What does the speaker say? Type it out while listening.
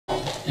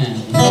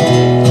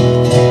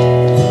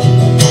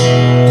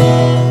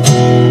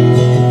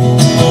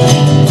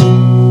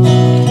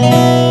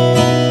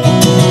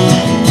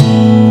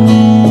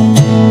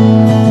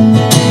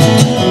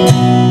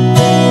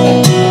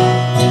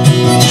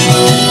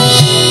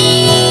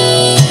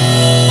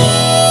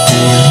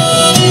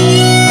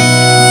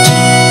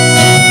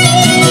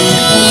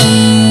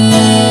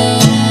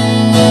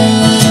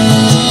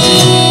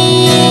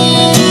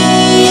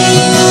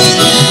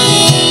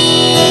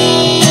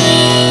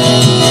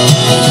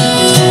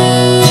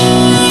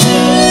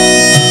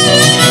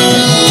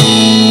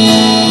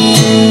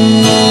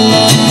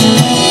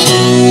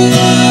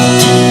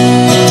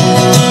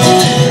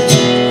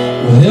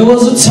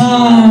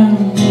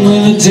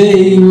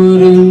Day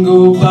wouldn't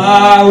go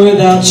by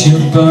without your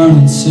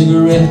burning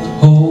cigarette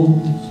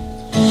holes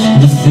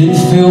and the thin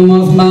film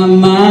of my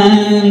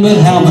mind. But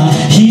how my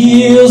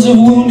heels have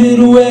wounded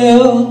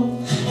well,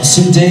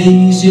 some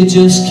days you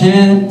just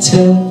can't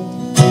tell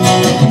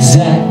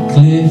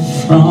exactly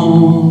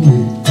from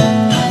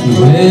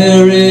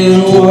where it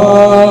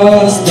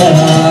was that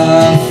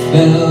I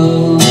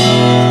fell.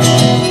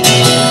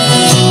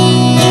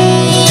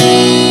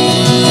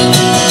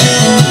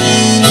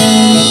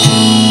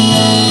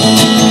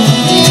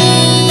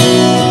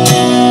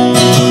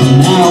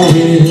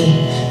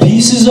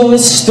 Of a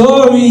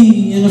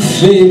story and a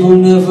fable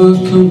never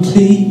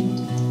complete,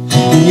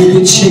 and you'll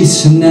be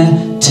chasing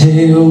that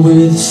tail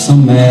with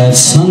some mad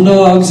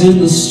sundogs in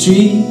the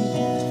street.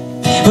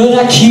 But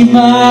I keep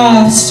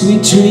my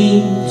sweet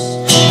dreams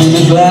in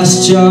a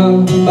glass jar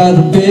by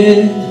the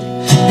bed,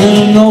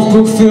 and a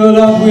notebook filled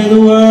up with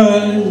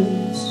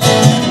words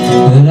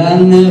that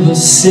I never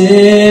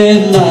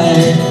said,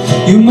 like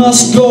you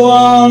must go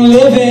on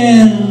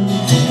living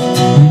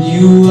when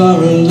you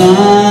are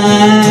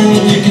alive,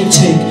 and you can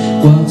take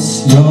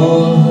what's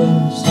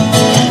yours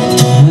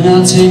and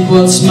I'll take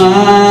what's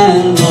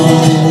mine.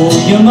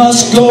 Oh, you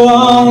must go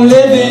on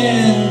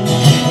living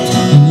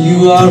when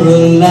you are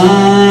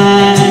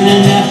alive,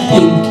 and that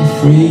pinky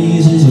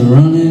phrase is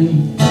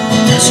running,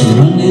 it's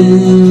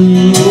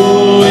running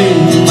oh,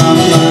 in my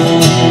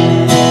mind.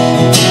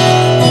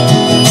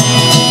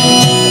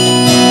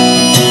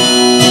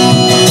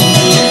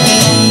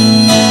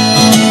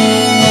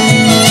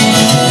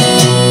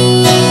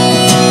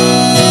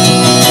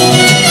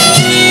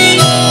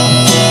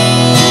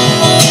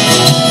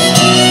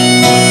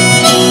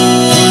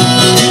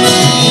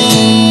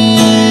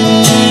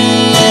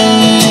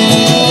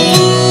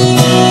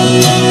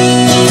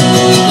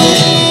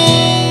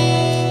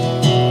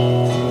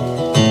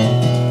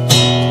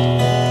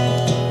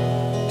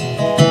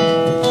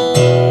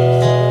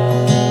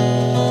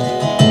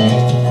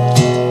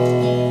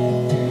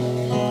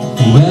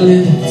 Well,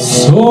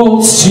 it's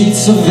old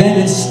streets of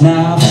Venice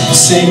now,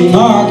 St.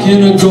 Mark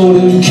in a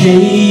golden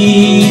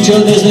cage. Oh,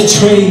 there's the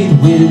trade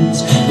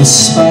winds, the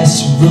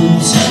spice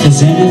roots.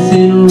 Has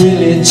anything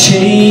really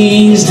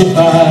changed? If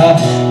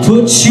I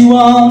put you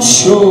on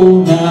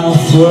show now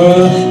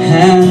for a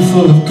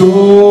handful of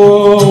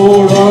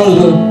gold, or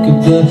look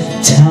at the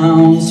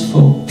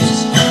townsfolk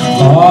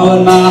all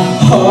in my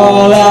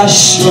hall, I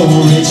show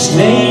rich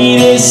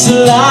lady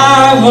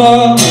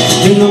saliva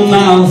in the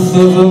mouth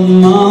of a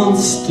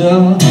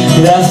monster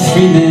that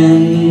 3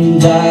 men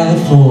died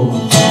for.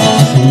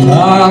 In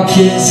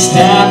darkest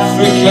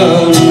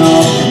Africa, no,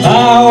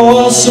 I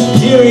was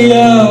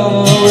superior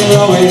with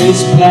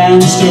always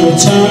plans to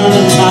return.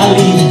 I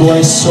leave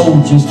boy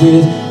soldiers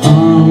with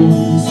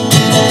arms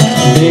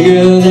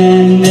bigger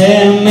than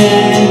them,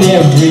 and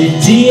every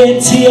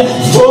deity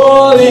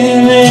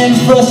falling in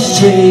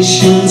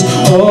frustrations,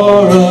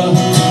 or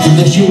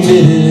the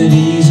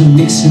humidities are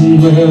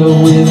mixing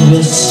well with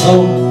the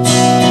salts,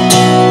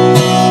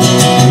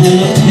 and a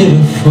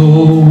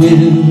pitiful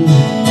wind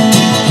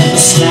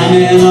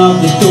slamming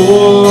of the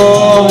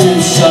door,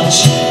 and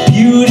such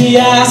beauty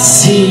I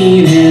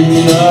seen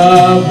in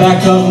the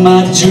back of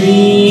my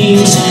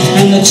dreams,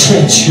 and the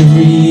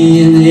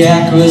treachery in the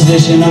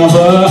acquisition of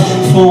a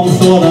form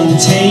thought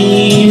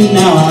untamed.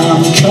 Now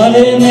I'm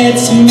cutting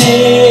its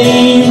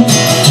mane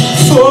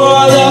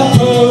for the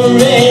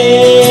parade,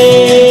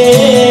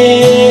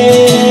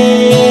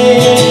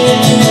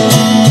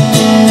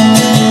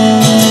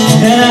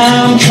 and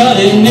I'm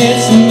cutting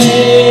its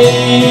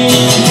mane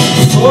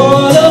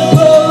for the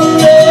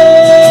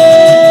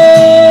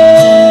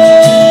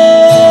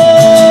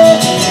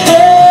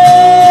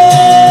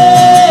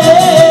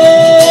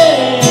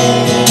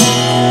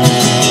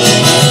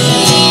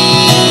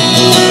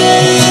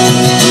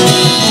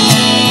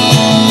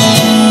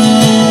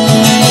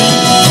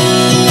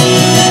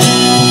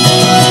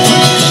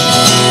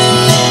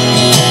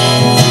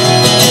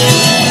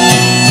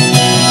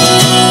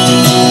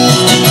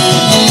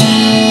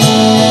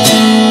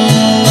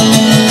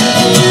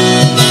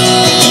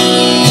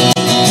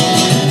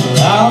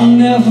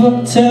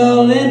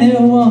tell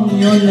anyone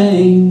your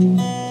name,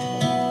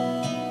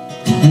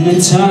 and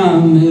in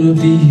time it'll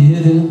be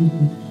hidden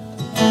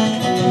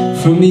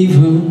from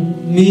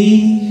even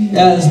me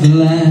as the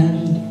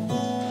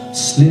land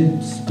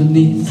slips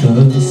beneath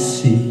the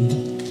sea.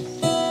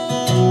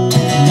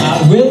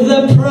 with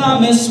the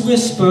promise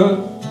whisper,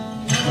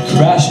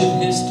 crash of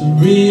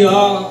history,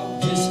 our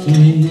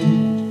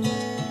history.